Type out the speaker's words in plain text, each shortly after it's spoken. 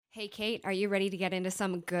Hey, Kate, are you ready to get into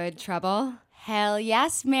some good trouble? Hell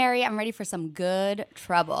yes, Mary. I'm ready for some good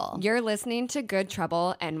trouble. You're listening to Good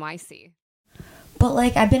Trouble NYC. But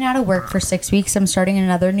I've been out of work for 6 weeks. I'm starting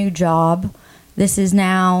another new job. This is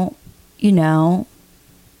now,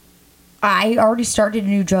 I already started a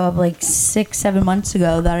new job 6-7 months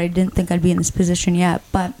ago that I didn't think I'd be in this position yet.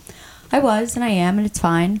 But I was, and I am, and it's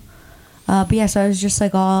fine. But yeah, so I was just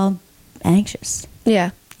all anxious. Yeah.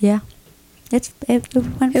 Yeah. It went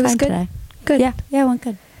fine was good? today. Good. Yeah, it went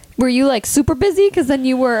good. Were you super busy? Because then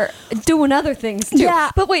you were doing other things too.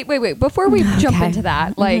 Yeah. But wait. Before we jump Okay. into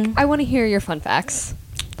that, I want to hear your fun facts.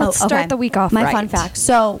 Let's okay. start the week off My right. fun facts.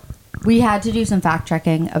 So we had to do some fact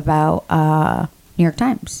checking about New York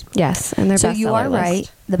Times. Yes, and their So bestseller you are list.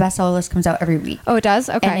 right. The bestseller list comes out every week. Oh, it does?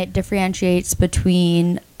 Okay. And it differentiates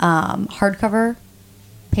between hardcover,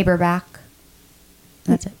 paperback.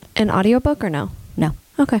 That's it. An audiobook or no? No.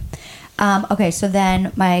 Okay. Okay, so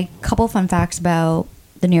then my couple fun facts about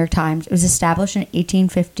the New York Times. It was established in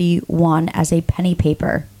 1851 as a penny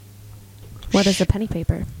paper. What is a penny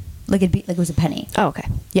paper? It was a penny. Oh, okay.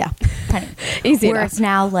 Yeah, penny. Easy Where enough. it's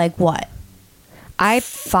now what? $5. I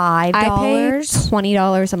pay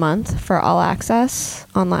 $20 a month for all access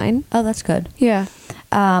online. Oh, that's good. Yeah.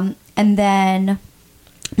 And then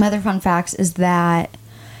my other fun facts is that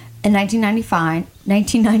in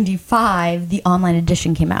 1995, the online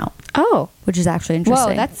edition came out, Oh. which is actually interesting.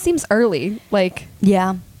 Whoa, that seems early.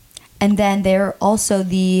 Yeah. And then they're also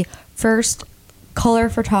the first color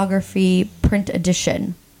photography print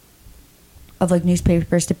edition of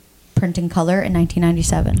newspapers to print in color in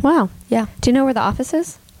 1997. Wow. Yeah. Do you know where the office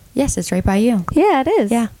is? Yes, it's right by you. Yeah, it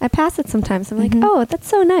is. Yeah. I pass it sometimes. I'm Mhm. oh, that's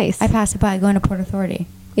so nice. I pass it by going to Port Authority.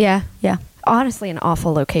 yeah. Yeah. Honestly, an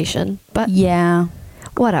awful location, but Yeah.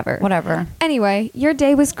 whatever. Anyway, your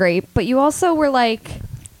day was great, but you also were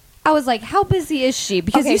I was how busy is she?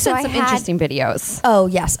 Because Okay, you so sent I some had- interesting videos. Oh,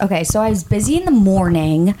 yes. Okay, so I was busy in the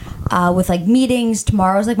morning with meetings.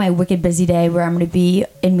 Tomorrow's my wicked busy day where I'm going to be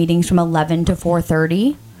in meetings from 11 to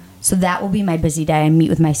 4:30. So that will be my busy day. I meet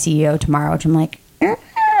with my CEO tomorrow, which I'm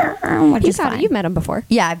which is fine. You've met him before.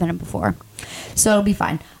 Yeah, I've been in before. So it'll be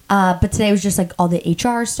fine. But today was just all the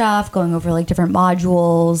HR stuff, going over different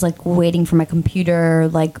modules, waiting for my computer,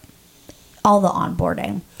 all the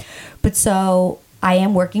onboarding. But so I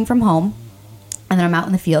am working from home and then I'm out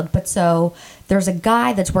in the field. But so there's a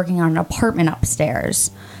guy that's working on an apartment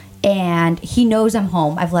upstairs and he knows I'm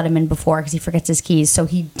home. I've let him in before because he forgets his keys. So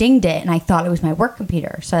he dinged it and I thought it was my work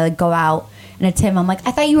computer. So I go out and it's him. I'm I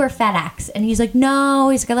thought you were FedEx. And he's no.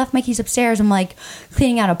 He's I left my keys upstairs. I'm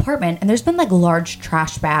cleaning out an apartment. And there's been large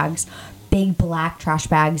trash bags, big black trash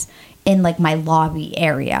bags in my lobby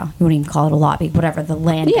area. You wouldn't even call it a lobby, whatever, the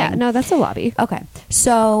landing. Yeah, no, that's a lobby. Okay.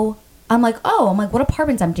 So I'm what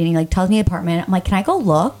apartment's empty? And he tells me the apartment. I'm can I go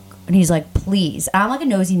look? And he's please. And I'm a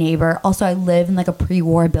nosy neighbor. Also, I live in a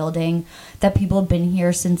pre-war building that people have been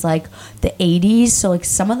here since the 80s. So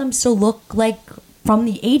some of them still look from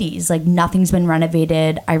the 80s. Nothing's been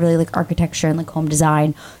renovated. I really like architecture and home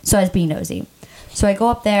design. So I was being nosy. So I go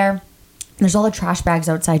up there. And there's all the trash bags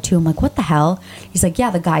outside too. I'm what the hell? He's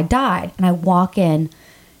yeah, the guy died. And I walk in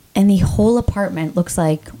and the whole apartment looks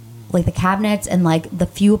like the cabinets and the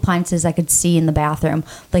few appliances I could see in the bathroom,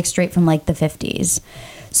 straight from the 50s.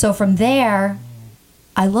 So from there,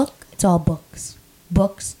 I look, it's all books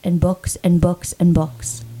and books and books and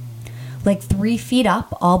books. 3 feet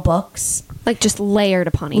up, all books. Just layered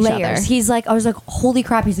upon each other. He's I was holy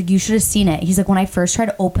crap. He's you should have seen it. He's when I first tried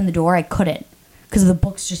to open the door, I couldn't because the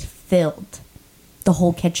books just filled the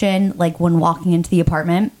whole kitchen, when walking into the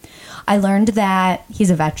apartment. I learned that he's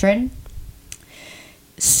a veteran.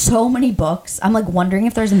 So many books. I'm wondering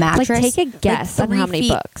if there's a mattress. Take a guess on how many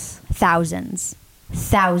books. Thousands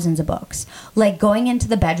of books. Going into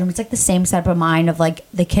the bedroom, it's the same setup of mine of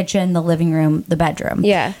the kitchen, the living room, the bedroom.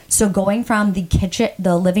 Yeah. So going from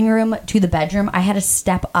the living room to the bedroom, I had to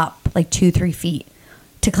step up 2-3 feet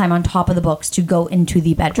to climb on top of the books to go into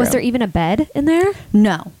the bedroom. Was there even a bed in there?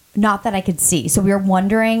 No, not that I could see. So we were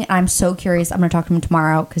wondering, I'm so curious. I'm going to talk to him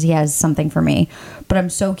tomorrow because he has something for me. But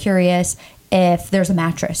I'm so curious if there's a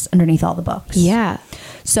mattress underneath all the books. Yeah.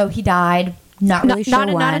 So he died. Not really sure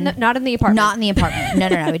when. Not in the apartment. Not in the apartment.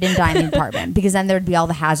 No. He didn't die in the apartment because then there'd be all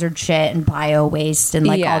the hazard shit and bio waste and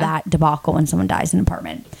all that debacle when someone dies in an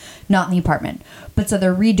apartment. Not in the apartment. But so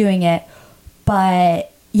they're redoing it.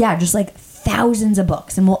 But yeah, just thousands of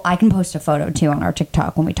books. And I can post a photo too on our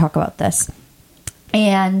TikTok when we talk about this.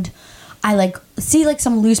 And I see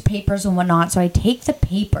some loose papers and whatnot. So I take the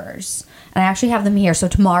papers and I actually have them here. So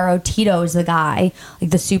tomorrow Tito is the guy,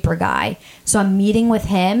 the super guy. So I'm meeting with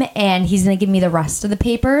him and he's going to give me the rest of the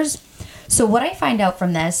papers. So what I find out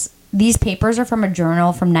from this, these papers are from a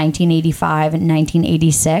journal from 1985 and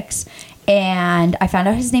 1986. And I found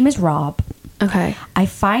out his name is Rob. Okay. I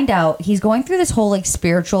find out he's going through this whole like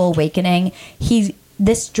spiritual awakening.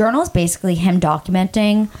 This journal is basically him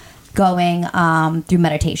documenting going through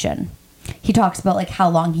meditation. He talks about like how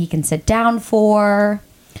long he can sit down for.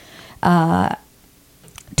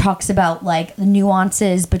 Talks about like the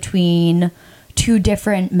nuances between two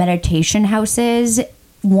different meditation houses.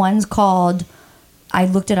 One's called, I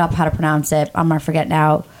looked it up how to pronounce it. I'm gonna forget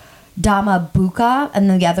now. Dhamma Buka, and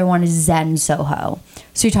then the other one is Zen Soho.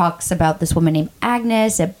 So he talks about this woman named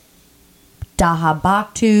Agnes at Daha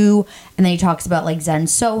Bhaktu, and then he talks about like Zen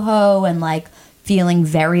Soho and like feeling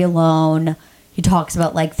very alone. He talks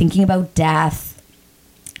about like thinking about death.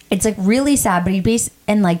 It's like really sad, but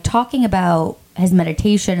and like talking about his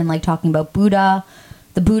meditation and like talking about Buddha,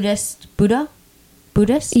 the Buddhist.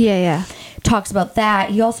 Yeah. Talks about that.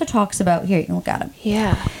 He also talks about, here, you can look at him.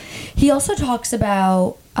 Yeah. He also talks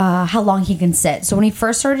about how long he can sit. So when he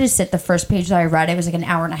first started to sit, the first page that I read, it was like an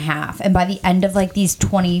hour and a half. And by the end of like these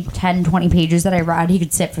 20 pages that I read, he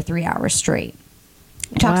could sit for 3 hours straight.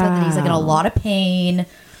 He talks about that he's like in a lot of pain.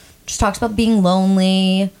 Just talks about being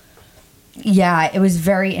lonely. Yeah, it was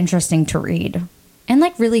very interesting to read. And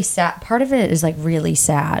like really sad. Part of it is like really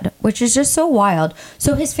sad, which is just so wild.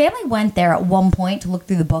 So his family went there at one point to look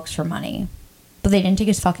through the books for money. But they didn't take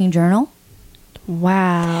his fucking journal.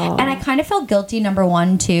 Wow. And I kind of felt guilty, number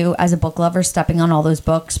one, too, as a book lover, stepping on all those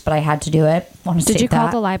books, but I had to do it. Did you call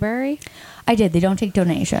the library? I did. They don't take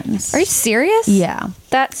donations. Are you serious? Yeah.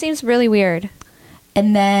 That seems really weird.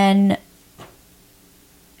 And then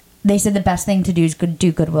they said the best thing to do is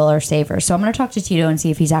do Goodwill or Savers. So I'm going to talk to Tito and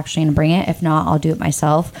see if he's actually going to bring it. If not, I'll do it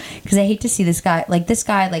myself. Because I hate to see this guy, like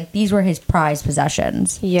these were his prized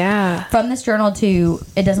possessions. Yeah. From this journal, too,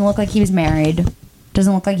 it doesn't look like he was married.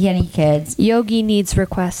 Doesn't look like he had any kids. Yogi needs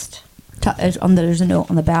request. There's a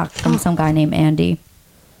note on the back from some guy named Andy.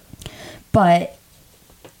 But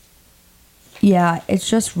yeah, it's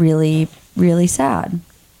just really, really sad.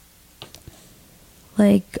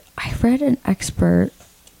 Like, I read an expert.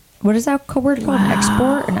 What is that word called?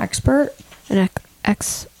 Wow. An expert?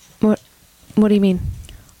 What do you mean?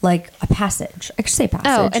 Like a passage. I should say passage.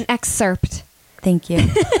 Oh, an excerpt. Thank you.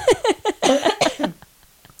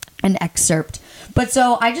 An excerpt. But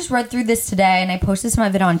so I just read through this today and I posted some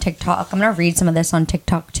of it on TikTok. I'm going to read some of this on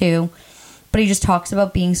TikTok too. But he just talks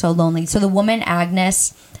about being so lonely. So the woman,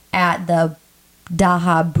 Agnes, at the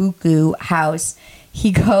Daha Buku house,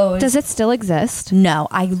 he goes... Does it still exist? No.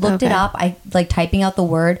 I looked it up. I like typing out the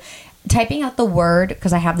word,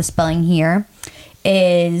 because I have the spelling here,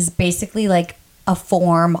 is basically like a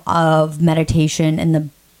form of meditation in the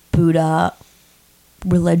Buddha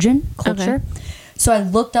religion, culture. Okay. So I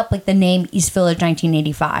looked up like the name East Village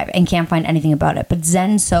 1985 and can't find anything about it. But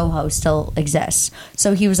Zen Soho still exists.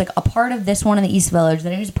 So he was like a part of this one in the East Village.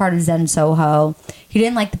 Then he was a part of Zen Soho. He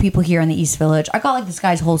didn't like the people here in the East Village. I got like this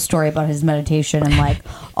guy's whole story about his meditation and like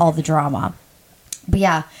all the drama. But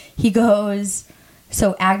yeah, he goes...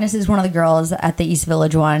 So Agnes is one of the girls at the East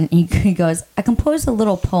Village one. He goes, I composed a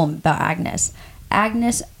little poem about Agnes.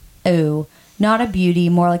 Agnes, ooh, not a beauty,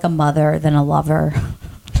 more like a mother than a lover.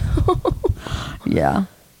 Yeah.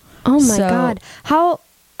 Oh my God. How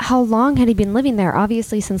long had he been living there?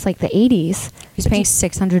 Obviously since like the 80s. He's paying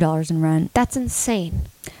 $600 in rent. That's insane.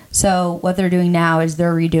 So what they're doing now is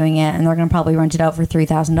they're redoing it and they're going to probably rent it out for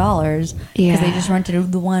 $3,000. Yeah. Because they just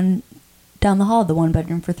rented the one down the hall, the one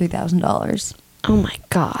bedroom, for $3,000. Oh my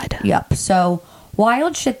God. Yep. So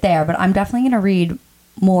wild shit there, but I'm definitely going to read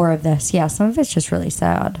more of this. Yeah, some of it's just really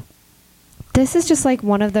sad. This is just like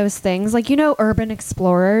one of those things. Like, you know, Urban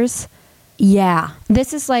Explorers? Yeah.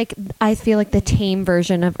 This is like, I feel like the tame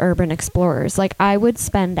version of Urban Explorers. Like, I would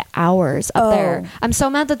spend hours up there. I'm so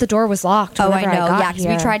mad that the door was locked. Oh, I know. Yeah, because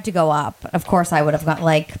we tried to go up. Of course, I would have got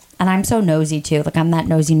like, and I'm so nosy too. Like, I'm that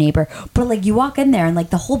nosy neighbor. But like, you walk in there and like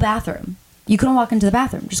the whole bathroom, you couldn't walk into the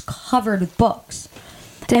bathroom, just covered with books.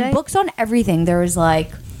 Books on everything. There was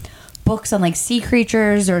like books on like sea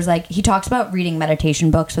creatures. There was like, he talks about reading meditation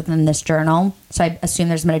books within this journal. So I assume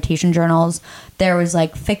there's meditation journals. There was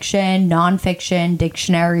like fiction, nonfiction,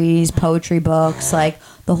 dictionaries, poetry books, like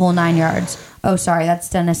the whole 9 yards. Oh, sorry, that's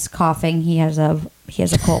Dennis coughing. He has a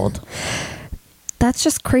cold. That's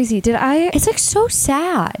just crazy. It's like so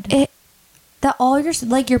sad. That all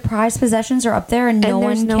your prized possessions are up there and no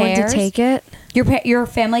one cares. There's no one to take it. Your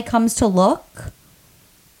family comes to look.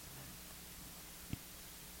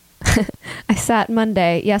 I sat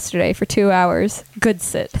yesterday for 2 hours. Good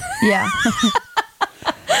sit. Yeah.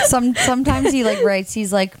 Sometimes he like writes,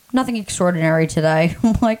 he's like, nothing extraordinary today.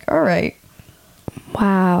 I'm like, all right.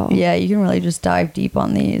 Wow. Yeah, you can really just dive deep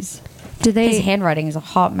on these. Do they? His handwriting is a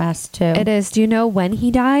hot mess too. It is. Do you know when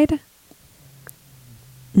he died?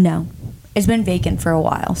 No, it's been vacant for a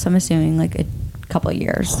while, so I'm assuming like a couple of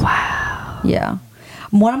years. Wow. Yeah,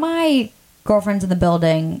 one of my girlfriends in the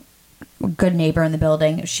building, good neighbor in the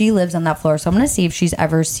building, she lives on that floor, so I'm gonna see if she's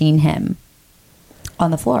ever seen him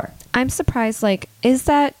on the floor. I'm surprised. Like, is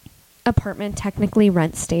that apartment technically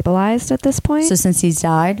rent stabilized at this point? So since he's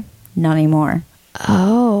died, not anymore.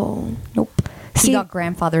 Oh. Nope. See- He got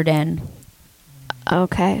grandfathered in.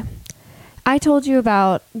 Okay. I told you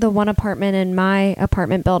about the one apartment in my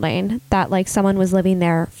apartment building that like someone was living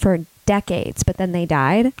there for decades, but then they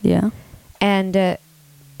died. Yeah. And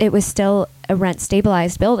it was still a rent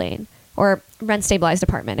stabilized building or rent stabilized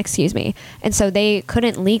apartment, excuse me. And so they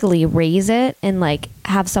couldn't legally raise it and like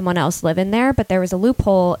have someone else live in there. But there was a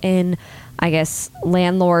loophole in, I guess,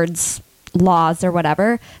 landlords' laws or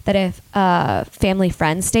whatever, that if a family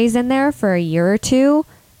friend stays in there for a year or two,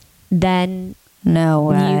 then No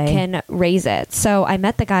way. you can raise it. So I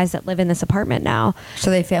met the guys that live in this apartment now. So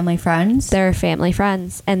they family friends? They're family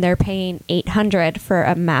friends, and they're paying $800 for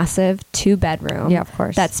a massive 2-bedroom. Yeah, of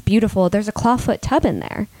course. That's beautiful. There's a clawfoot tub in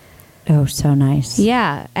there. Oh, so nice.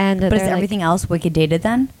 Yeah, and But is they're, like- everything else wicked dated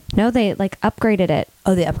then? No, they like upgraded it.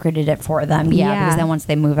 Oh, they upgraded it for them. Yeah, Yeah. because then once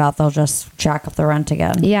they move out, they'll just jack up the rent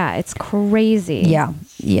again. Yeah, it's crazy. Yeah,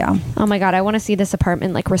 yeah. Oh my god, I want to see this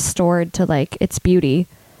apartment like restored to like its beauty.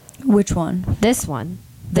 Which one? This one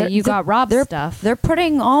that you got robbed stuff. They're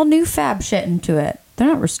putting all new fab shit into it. They're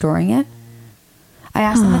not restoring it. I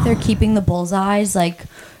asked them if they're keeping the bullseyes like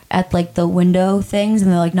at like the window things,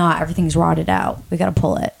 and they're like, "Nah, everything's rotted out. We gotta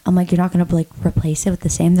pull it." I'm like, "You're not gonna like replace it with the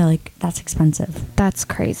same?" They're like, "That's expensive." That's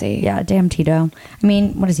crazy. Yeah, damn Tito. I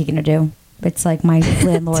mean, what is he gonna do? It's like my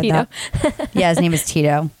landlord. Tito. Yeah, his name is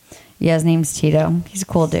Tito. Yeah, his name's Tito. He's a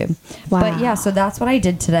cool dude. Wow. But yeah, so that's what I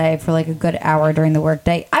did today for like a good hour during the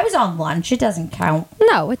workday. I was on lunch. It doesn't count.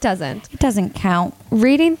 No, it doesn't. It doesn't count.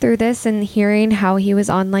 Reading through this and hearing how he was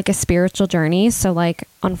on like a spiritual journey. So like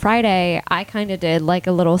on Friday, I kind of did like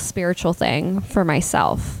a little spiritual thing for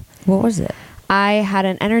myself. What was it? I had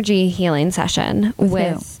an energy healing session With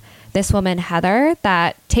with this woman, Heather,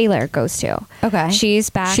 that Taylor goes to. Okay. She's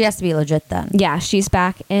back. She has to be legit then. Yeah, she's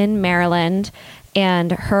back in Maryland,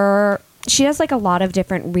 and she does like a lot of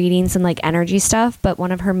different readings and like energy stuff, but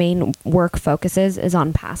one of her main work focuses is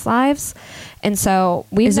on past lives. And so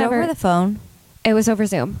we've Is never it over the phone? It was over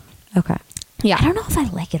Zoom. Okay. Yeah. I don't know if I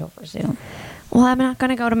like it over Zoom. Well, I'm not going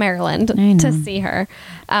to go to Maryland I know. to see her.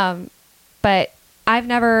 But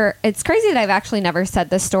it's crazy that I've actually never said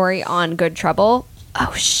this story on Good Trouble.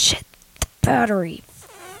 Oh shit. The battery.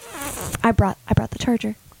 I brought the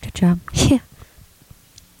charger. Good job. Yeah.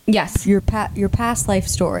 Yes. Your past life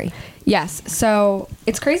story. Yes. So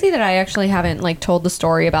it's crazy that I actually haven't like told the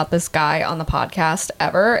story about this guy on the podcast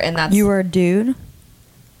ever. And that's You were a dude?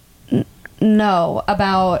 no,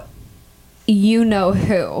 about you know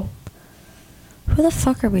who. Who the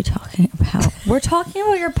fuck are we talking about? We're talking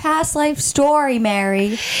about your past life story,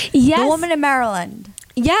 Mary. Yes. The woman in Maryland.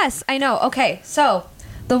 Yes, I know. Okay, so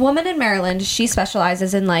the woman in Maryland, she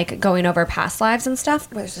specializes in like going over past lives and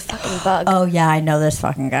stuff. Where's the fucking bug? Oh, yeah, I know this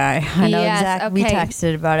fucking guy. I know Yes, exactly. We okay.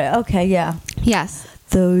 texted about it. Okay, yeah. Yes.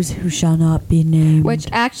 Those who shall not be named. Which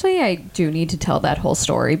actually I do need to tell that whole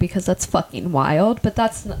story because that's fucking wild, but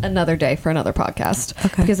that's another day for another podcast.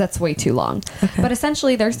 Okay. Because that's way too long. Okay. But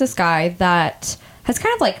essentially there's this guy that has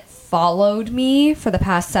kind of like followed me for the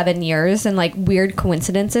past 7 years, and like weird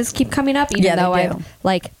coincidences keep coming up even Yeah, they though do. I've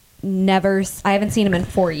like I haven't seen him in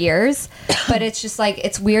 4 years, but it's just like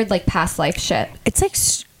it's weird like past life shit. It's like,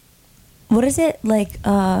 what is it? Like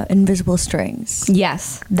invisible strings.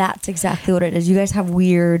 Yes. That's exactly what it is. You guys have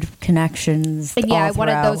weird connections. And yeah, all I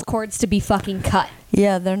wanted throughout. those cords to be fucking cut.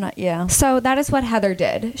 Yeah, they're not. Yeah. So that is what Heather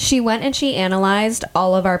did. She went and she analyzed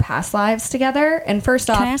all of our past lives together. And first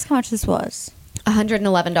Can I off, ask how much this was?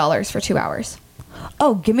 $111 for 2 hours.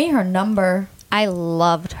 Oh, give me her number. I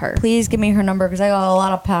loved her. Please give me her number because I got a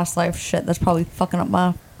lot of past life shit that's probably fucking up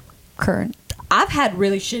my current. I've had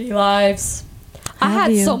really shitty lives. I Have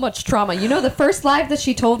had you? so much trauma. You know, the first live that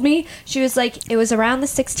she told me, she was like, it was around the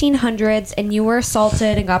 1600s and you were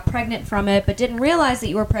assaulted and got pregnant from it, but didn't realize that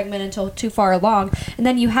you were pregnant until too far along. And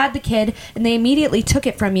then you had the kid and they immediately took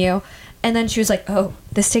it from you. And then she was like, oh,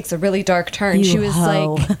 this takes a really dark turn. You She was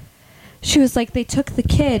hoe. like, they took the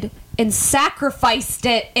kid and sacrificed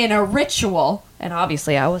it in a ritual. And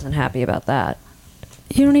obviously I wasn't happy about that.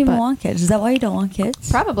 You don't even But- want kids. Is that why you don't want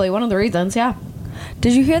kids? Probably one of the reasons, yeah.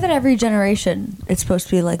 Did you hear that every generation it's supposed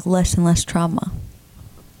to be like less and less trauma?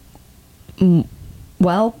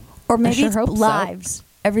 Well, Or I maybe sure it's hope so. lives.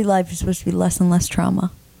 every life is supposed to be less and less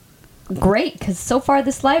trauma. Great, because so far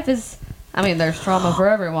this life is, I mean, there's trauma for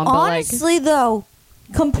everyone, but honestly, though,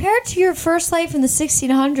 compared to your first life in the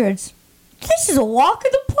 1600s, this is a walk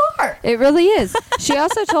in the park. it really is. She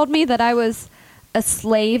also told me that I was a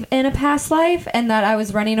slave in a past life and that I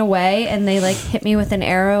was running away and they like hit me with an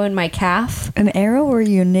arrow in my calf. An arrow? Were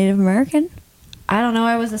you a Native American? I don't know.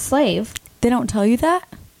 I was a slave. They don't tell you that?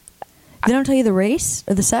 They don't tell you the race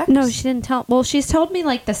or the sex? No, she didn't tell. Well, she's told me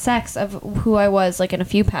like the sex of who I was like in a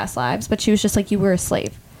few past lives, but she was just like, you were a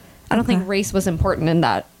slave. I don't think race was important in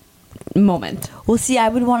that moment. Well, see, I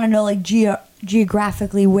would want to know like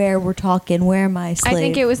geographically where we're talking. Where am I slave? I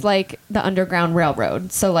think it was like the Underground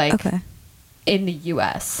Railroad. So like okay. in the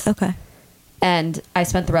U.S. Okay. And I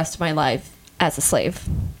spent the rest of my life as a slave.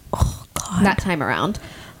 Oh, God. That time around.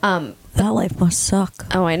 That life must suck.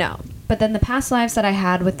 Oh, I know. But then the past lives that I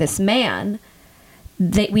had with this man,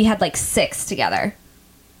 we had like 6 together.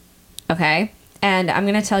 Okay? And I'm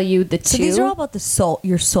going to tell you the 2. So these are all about the soul,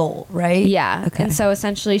 your soul, right? Yeah. Okay. And so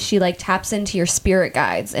essentially she like taps into your spirit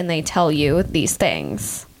guides and they tell you these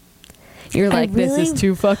things. You're like, this is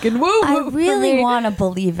too fucking woo-woo. I really want to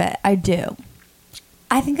believe it. I do.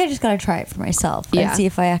 I think I just got to try it for myself and see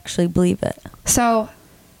if I actually believe it. So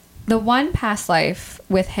the one past life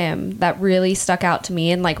with him that really stuck out to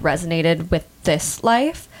me and like resonated with this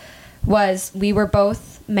life was we were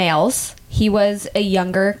both males. He was a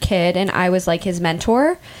younger kid and I was like his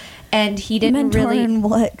mentor, and he didn't mentor in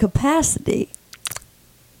what capacity?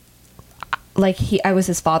 Like I was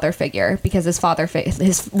his father figure because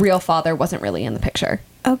his real father wasn't really in the picture.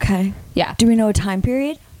 Okay. Yeah. Do we know a time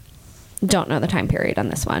period? Don't know the time period on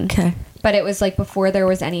this one. Okay. But it was like before there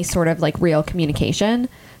was any sort of like real communication.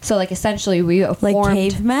 So like essentially we formed,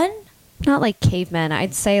 like cavemen? Not like cavemen.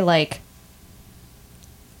 I'd say like,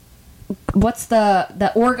 what's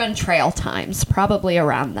the Oregon Trail times? Probably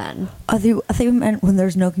around then. I think it meant when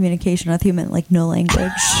there's no communication. I think it meant like no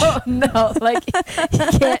language. Oh no, like you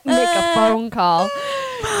can't make a phone call.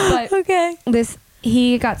 But okay.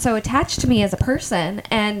 He got so attached to me as a person,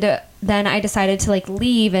 and then I decided to like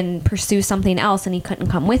leave and pursue something else, and he couldn't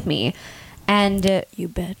come with me. And you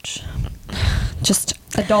bitch. Just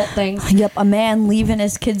adult things. Yep, a man leaving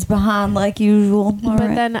his kids behind like usual.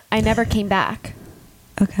 Then I never came back.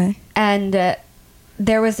 Okay. And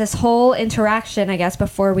there was this whole interaction, I guess,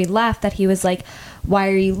 before we left that he was like, why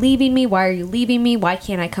are you leaving me? Why are you leaving me? Why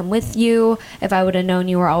can't I come with you? If I would have known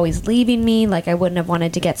you were always leaving me, like I wouldn't have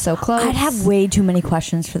wanted to get so close. I'd have way too many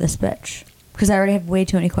questions for this bitch. Because I already have way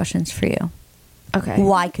too many questions for you. Okay.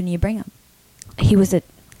 Why couldn't you bring him? He was a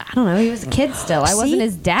kid still. I wasn't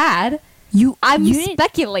his dad. I'm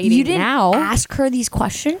speculating you didn't now. Ask her these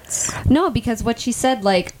questions? No, because what she said,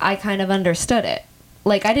 like, I kind of understood it.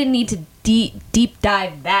 Like, I didn't need to deep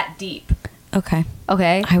dive that deep. Okay.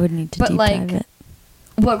 Okay? I would need to deep dive it.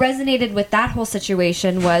 What resonated with that whole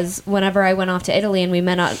situation was whenever I went off to Italy and we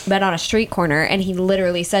met on a street corner, and he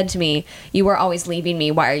literally said to me, you were always leaving me.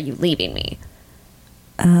 Why are you leaving me?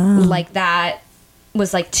 Oh. Like, that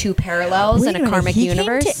was like 2 parallels in a karmic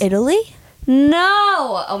universe. He came to Italy?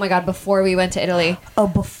 No! Oh my God, before we went to Italy. Oh,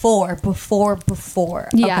 before. Yes.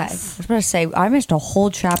 Okay. I was about to say, I missed a whole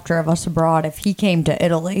chapter of Us Abroad if he came to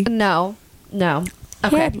Italy. No.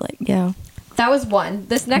 Okay. Yeah. That was one.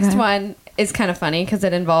 This next one is kind of funny because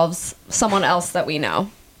it involves someone else that we know.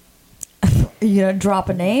 You gonna drop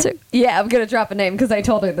a name? Yeah, I'm going to drop a name because I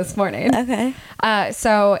told her this morning. Okay.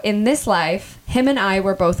 So in this life, him and I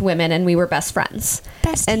were both women and we were best friends.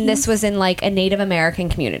 Besties. And this was in like a Native American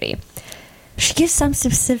community. She gives some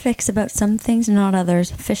specifics about some things, not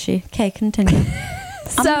others. Fishy. Okay, continue.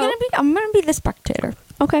 I'm gonna be the spectator.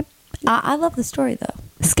 Okay. I love the story though.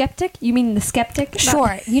 Skeptic? You mean the skeptic?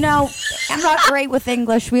 Sure. You know, I'm not great with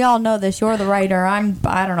English. We all know this. You're the writer. I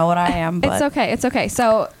don't know what I am. But. It's okay.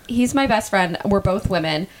 So he's my best friend. We're both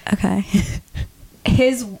women. Okay.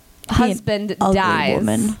 His husband dies.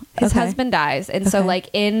 Woman. His husband dies. And so like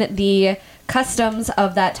in the customs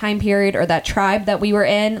of that time period or that tribe that we were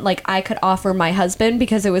in, like I could offer my husband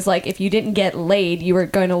because it was like if you didn't get laid, you were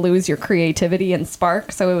going to lose your creativity and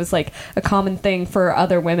spark. So it was like a common thing for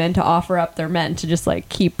other women to offer up their men to just like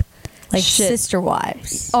keep like shit. Sister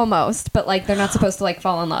wives. Almost, but like they're not supposed to like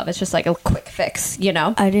fall in love. It's just like a quick fix, you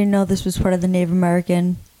know? I didn't know this was part of the Native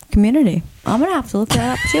American community. I'm gonna have to look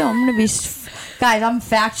that up too. I'm gonna be guys, I'm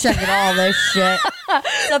fact checking all this shit.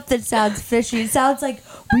 Something sounds fishy. It sounds like,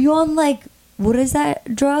 were you on like, what is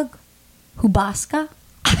that drug? Hubaska?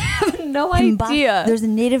 I have no idea. There's a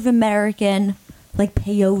Native American like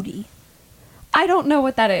peyote. I don't know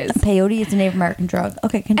what that is. Peyote is a Native American drug.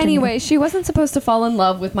 Okay, continue. Anyway, she wasn't supposed to fall in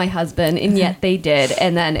love with my husband, and yet they did.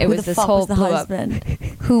 And then it was this whole the husband?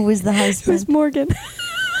 Who was the husband? It was Morgan.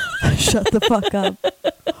 Shut the fuck up.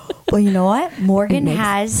 Well, you know what? Morgan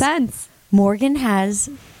has sense. Morgan has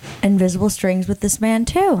invisible strings with this man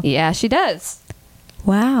too. Yeah, she does.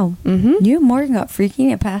 Wow. Mm-hmm. You and Morgan got freaky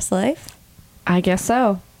in a past life? I guess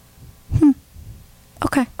so.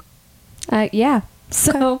 Okay. Yeah.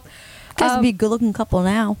 So, guys would be a good-looking couple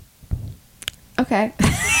now. Okay.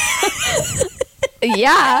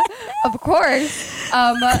 Yeah, of course.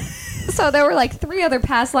 So there were like 3 other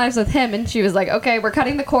past lives with him, and she was like, okay, we're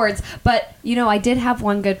cutting the cords. But, you know, I did have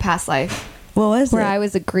one good past life. What was where it? I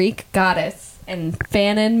was a Greek goddess and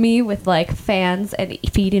fanning me with like fans and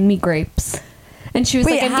feeding me grapes. And she was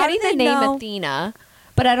Wait, like, I'm how getting did the they name know? Athena.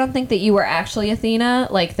 But I don't think that you were actually Athena,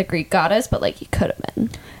 like the Greek goddess, but like you could have been.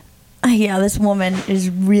 Yeah, this woman is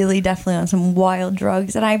really definitely on some wild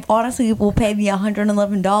drugs, and I honestly will pay me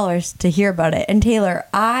 $111 to hear about it. And Taylor,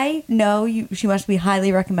 I know she must be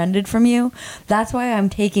highly recommended from you. That's why I'm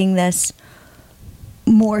taking this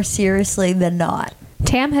more seriously than not.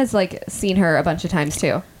 Tam has like seen her a bunch of times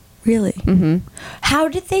too. Really? Mm-hmm. How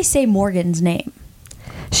did they say Morgan's name?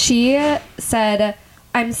 She said,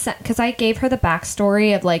 because I gave her the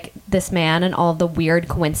backstory of like this man and all the weird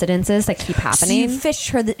coincidences that keep happening. So you fished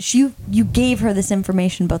her. You gave her this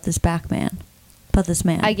information about this man.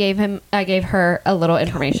 I gave her a little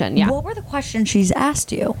information. Yeah. What were the questions she's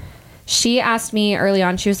asked you? She asked me early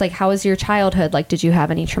on, she was like, how was your childhood? Like, did you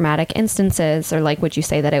have any traumatic instances? Or like, would you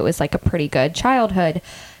say that it was like a pretty good childhood?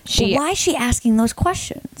 Why is she asking those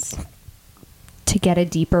questions? To get a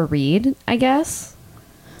deeper read, I guess.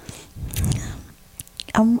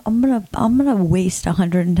 I'm gonna waste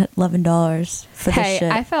 $111 for this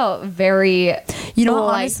shit. I felt very,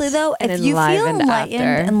 honestly though, if you feel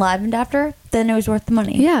enlivened after, then it was worth the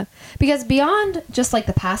money. Yeah, because beyond just like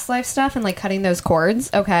the past life stuff and like cutting those cords,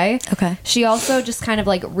 okay, she also just kind of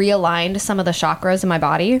like realigned some of the chakras in my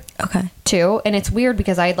body, too. And it's weird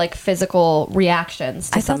because I had like physical reactions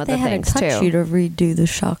to some of the things too. I thought they had to touch you to redo the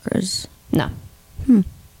chakras. No.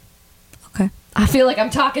 Okay. I feel like I'm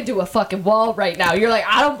talking to a fucking wall right now. You're like,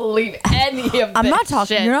 I don't believe any of this I'm not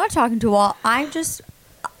talking. shit. You're not talking to a wall. I'm just,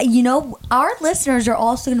 our listeners are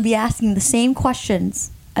also going to be asking the same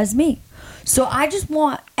questions as me. So I just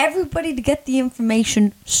want everybody to get the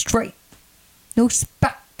information straight. No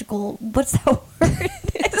spectacle. What's that word?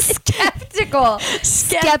 Skeptical.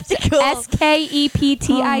 SKEPTICAL.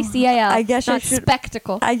 I guess not I should.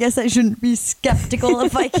 Spectacle. I guess I shouldn't be skeptical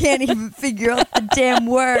if I can't even figure out the damn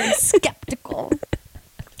word skeptical.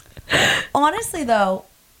 Honestly, though,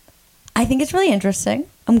 I think it's really interesting.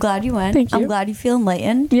 I'm glad you went. Thank you. I'm glad you feel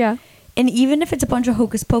enlightened. Yeah. And even if it's a bunch of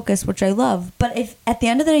hocus pocus, which I love, but if at the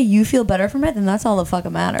end of the day you feel better from it, then that's all that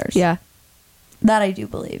fucking matters. Yeah. That I do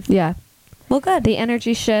believe. Yeah. Well, good. The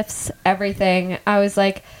energy shifts, everything. I was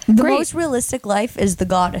like, the great. most realistic life is the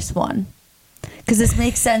goddess one. Because this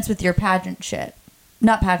makes sense with your pageant shit.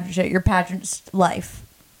 Not pageant shit, your pageant's life.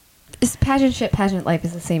 Is pageant shit, pageant life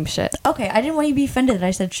is the same shit. Okay, I didn't want you to be offended that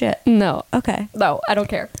I said shit. No. Okay. No, I don't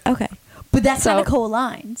care. Okay. But that So- kind of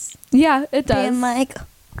co-aligns. Yeah, it does. Being like,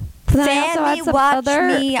 But I also had Fanny, some watch other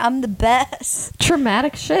me, I'm the best.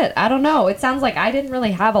 traumatic shit. I don't know. It sounds like I didn't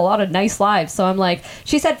really have a lot of nice lives. So I'm like,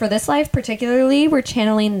 she said for this life particularly, we're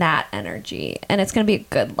channeling that energy. And it's going to be a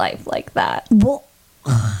good life like that. Well,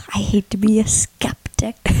 I hate to be a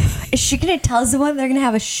skeptic. Is she going to tell someone they're going to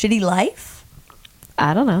have a shitty life?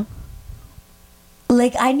 I don't know.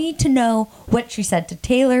 Like, I need to know what she said to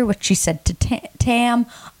Taylor, what she said to Tam.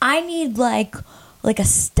 I need like a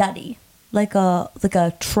study, like a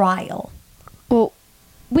trial. Well,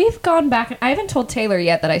 we've gone back. I haven't told Taylor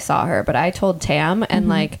yet that I saw her, but I told Tam, and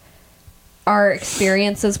like our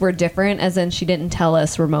experiences were different, as in she didn't tell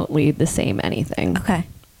us remotely the same anything. Okay.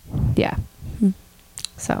 Yeah.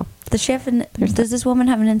 So Does this woman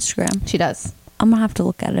have an Instagram? she does. I'm gonna have to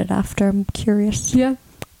look at it after. I'm curious. Yeah.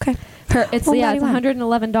 Okay. It's Well, it's glad you went.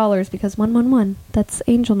 $111 because 111. That's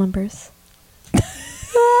angel numbers.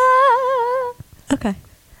 Okay.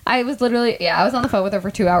 I was literally I was on the phone with her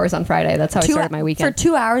for 2 hours on Friday. That's how I started my weekend. For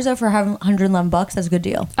 2 hours though, for having $111, that's a good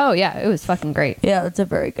deal. Oh yeah, it was fucking great. Yeah, that's a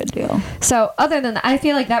very good deal. So other than that, I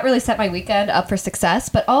feel like that really set my weekend up for success.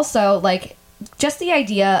 But also like just the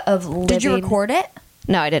idea of living. Did you record it?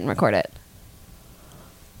 No, I didn't record it.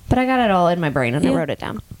 But I got it all in my brain and I wrote it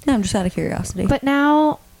down. No, I'm just out of curiosity. But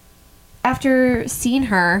now, after seeing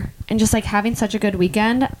her and just like having such a good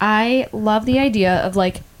weekend, I love the idea of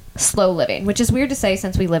like slow living, which is weird to say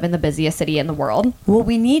since we live in the busiest city in the world. Well,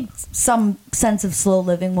 we need some sense of slow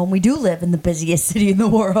living when we do live in the busiest city in the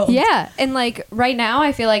world. Yeah. And like right now,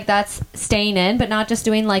 I feel like that's staying in, but not just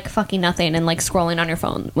doing like fucking nothing and like scrolling on your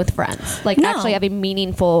phone with friends. Like actually having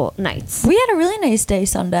meaningful nights. We had a really nice day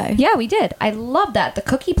Sunday. Yeah, we did. I love that. The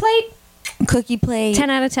cookie plate. 10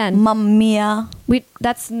 out of 10. Mamma mia.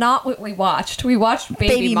 That's not what we watched. We watched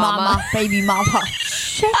Baby Mama. Baby mama.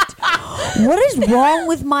 Shit. What is wrong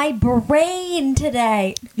with my brain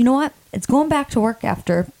today? You know what? It's going back to work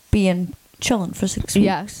after being chilling for 6 weeks.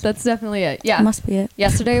 Yeah, that's definitely it. Yeah. Must be it.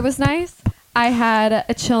 Yesterday was nice. I had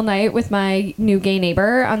a chill night with my new gay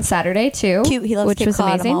neighbor on Saturday too. Cute. He loves which Cape was Cod.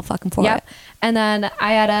 amazing. I'm all fucking for it. And then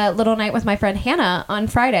I had a little night with my friend Hannah on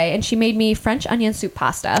Friday, and she made me French onion soup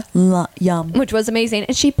pasta. Yum. Which was amazing.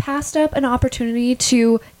 And she passed up an opportunity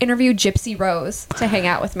to interview Gypsy Rose to hang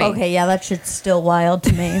out with me. Okay, yeah, that shit's still wild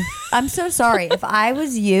to me. I'm so sorry. If I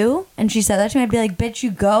was you and she said that to me, I'd be like, bitch,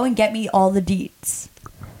 you go and get me all the deets.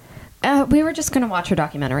 We were just going to watch her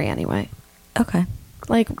documentary anyway. Okay.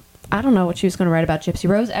 Like, I don't know what she was going to write about Gypsy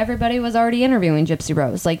Rose. Everybody was already interviewing Gypsy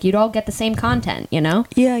Rose. Like, you'd all get the same content, you know?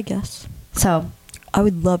 Yeah, I guess. So, I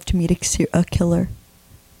would love to meet a killer.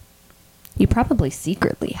 you probably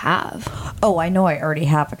secretly have. Oh, I know I already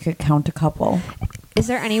have. I could count a couple. Is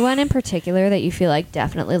there anyone in particular that you feel like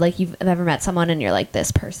definitely, like you've ever met someone and you're like,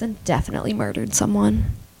 this person definitely murdered someone?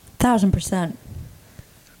 1000%.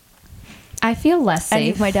 I feel less safe. Any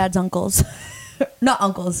of my dad's uncles. Not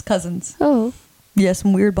uncles, cousins. Oh. Yeah,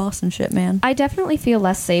 some weird Boston shit, man. I definitely feel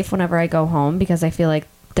less safe whenever I go home because I feel like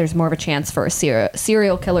there's more of a chance for a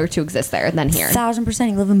serial killer to exist there than here. 1000%.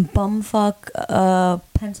 You live in bumfuck,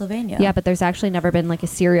 Pennsylvania. Yeah, but there's actually never been like a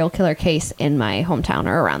serial killer case in my hometown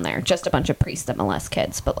or around there. Just a bunch of priests that molest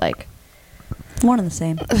kids, but like... One and the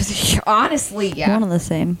same. Honestly, yeah. One and the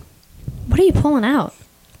same. What are you pulling out?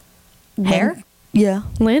 Hair? Yeah.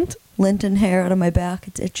 Lint? Lint and hair out of my back.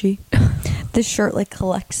 It's itchy. This shirt, like,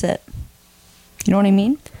 collects it. You know what I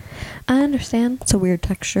mean? I understand. It's a weird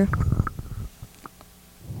texture.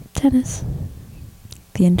 Tennis.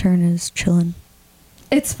 The intern is chilling.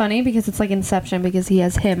 It's funny because it's like Inception because he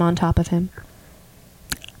has him on top of him.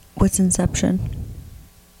 What's Inception?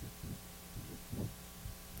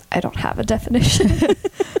 I don't have a definition.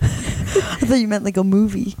 I thought you meant like a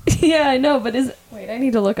movie. Yeah, I know, but wait, I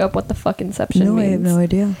need to look up what the fuck Inception means. No, I have no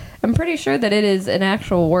idea. I'm pretty sure that it is an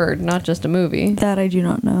actual word, not just a movie. That I do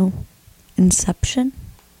not know. Inception?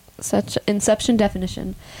 Such Inception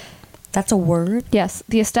definition. That's a word? Yes,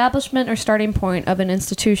 the establishment or starting point of an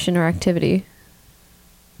institution or activity.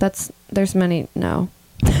 There's many, no.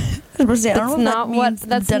 I don't know not what,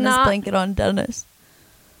 that's Dennis not, blanket on Dennis.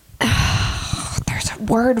 there's a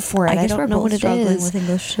word for it. I guess don't we're know both what it struggling is. with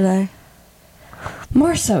English today.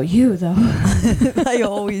 More so you, though. I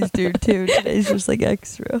always do, too. Today's just like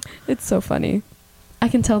extra. It's so funny. I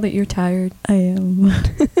can tell that you're tired. I am.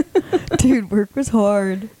 Dude, work was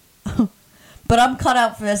hard. But I'm cut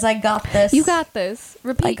out for this. I got this. You got this.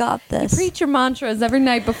 Repeat. I got this. You preach your mantras every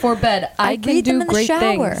night before bed. I can read them do in the great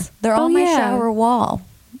shower. things. They're on my shower wall.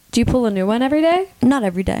 Do you pull a new one every day? Not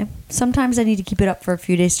every day. Sometimes I need to keep it up for a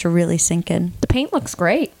few days to really sink in. The paint looks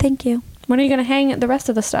great. Thank you. When are you going to hang the rest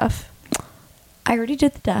of the stuff? I already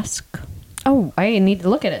did the desk. Oh, I need to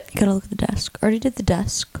look at it. You gotta look at the desk. Already did the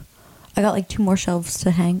desk. I got like 2 more shelves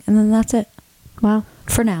to hang, and then that's it. Wow.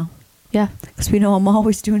 For now. Yeah. Because we know I'm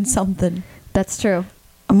always doing something. That's true.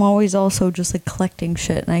 I'm always also just like collecting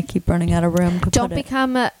shit, and I keep running out of room to Don't put it.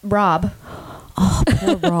 become Rob. Oh,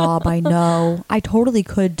 poor Rob. I know. I totally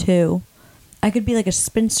could too. I could be like a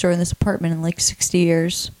spinster in this apartment in like 60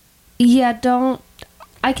 years. Yeah, don't.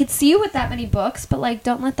 I could see you with that many books, but like,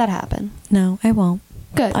 don't let that happen. No, I won't.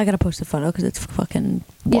 Good. I gotta post a photo because it's fucking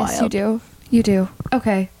wild. Yes, you do. You do.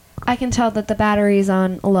 Okay. I can tell that the battery is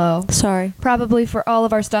on low. Sorry. Probably for all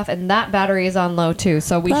of our stuff, and that battery is on low too,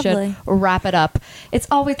 so we Lovely. should wrap it up. It's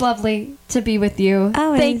always lovely to be with you.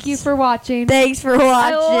 Always. Thank you for watching. Thanks for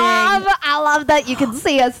watching. I love that you can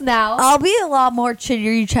see us now. I'll be a lot more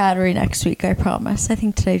chittery chattery next week, I promise. I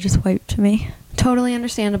think today just wiped me. Totally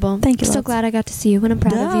understandable. Thank you, I'm so loves. glad I got to see you, and I'm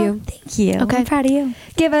proud of you. Thank you. Okay. I'm proud of you.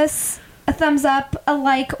 Give us a thumbs up, a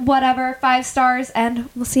like, whatever, 5 stars, and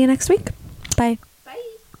we'll see you next week. Bye.